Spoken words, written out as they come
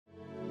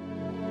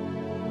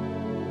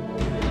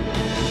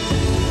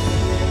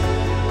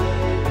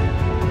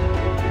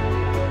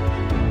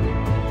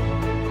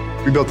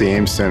We built the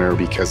AIM Center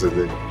because of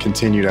the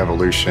continued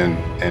evolution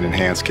and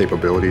enhanced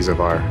capabilities of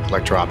our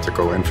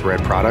electro-optical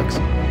infrared products.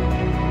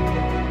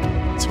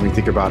 So when we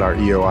think about our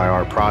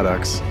EO/IR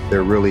products,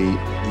 they're really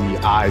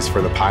the eyes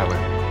for the pilot.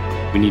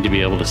 We need to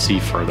be able to see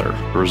further,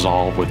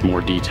 resolve with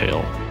more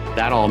detail.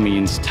 That all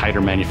means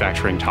tighter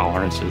manufacturing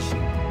tolerances.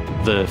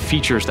 The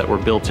features that were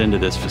built into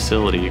this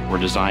facility were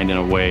designed in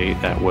a way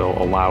that will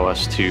allow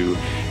us to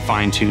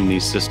fine-tune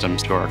these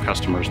systems to our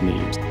customers'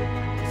 needs.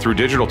 Through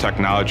digital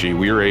technology,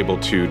 we were able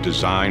to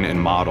design and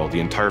model the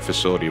entire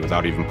facility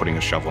without even putting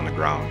a shovel in the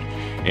ground.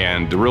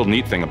 And the real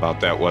neat thing about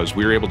that was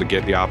we were able to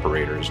get the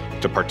operators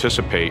to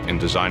participate in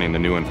designing the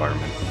new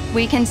environment.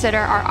 We consider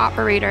our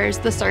operators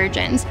the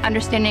surgeons,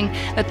 understanding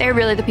that they're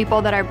really the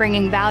people that are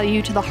bringing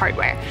value to the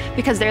hardware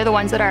because they're the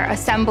ones that are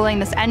assembling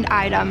this end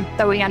item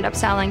that we end up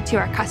selling to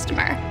our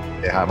customer.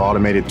 They have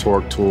automated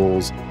torque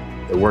tools,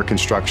 the work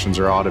instructions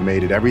are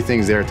automated,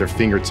 everything's there at their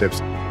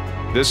fingertips.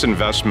 This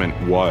investment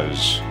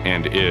was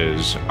and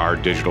is our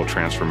digital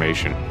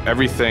transformation.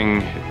 Everything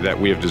that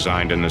we have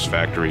designed in this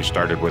factory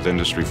started with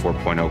Industry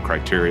 4.0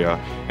 criteria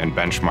and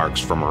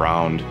benchmarks from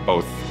around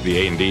both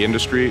the A&D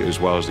industry as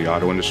well as the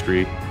auto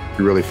industry.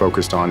 We really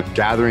focused on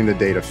gathering the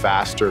data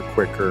faster,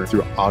 quicker,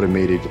 through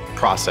automated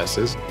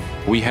processes.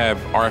 We have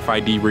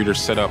RFID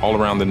readers set up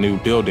all around the new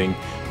building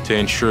to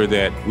ensure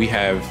that we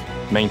have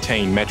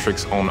maintained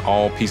metrics on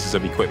all pieces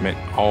of equipment,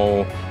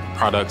 all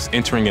products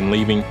entering and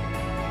leaving.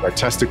 Our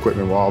test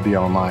equipment will all be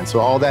online. So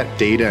all that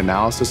data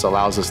analysis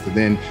allows us to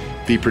then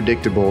be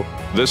predictable.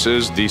 This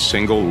is the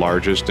single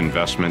largest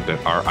investment that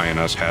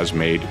RI&S has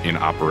made in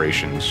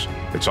operations.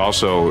 It's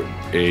also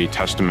a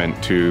testament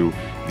to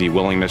the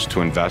willingness to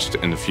invest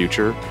in the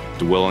future,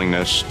 the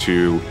willingness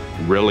to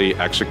really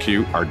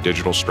execute our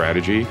digital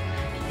strategy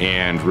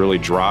and really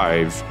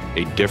drive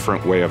a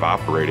different way of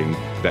operating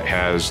that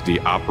has the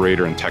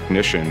operator and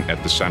technician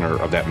at the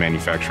center of that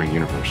manufacturing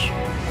universe.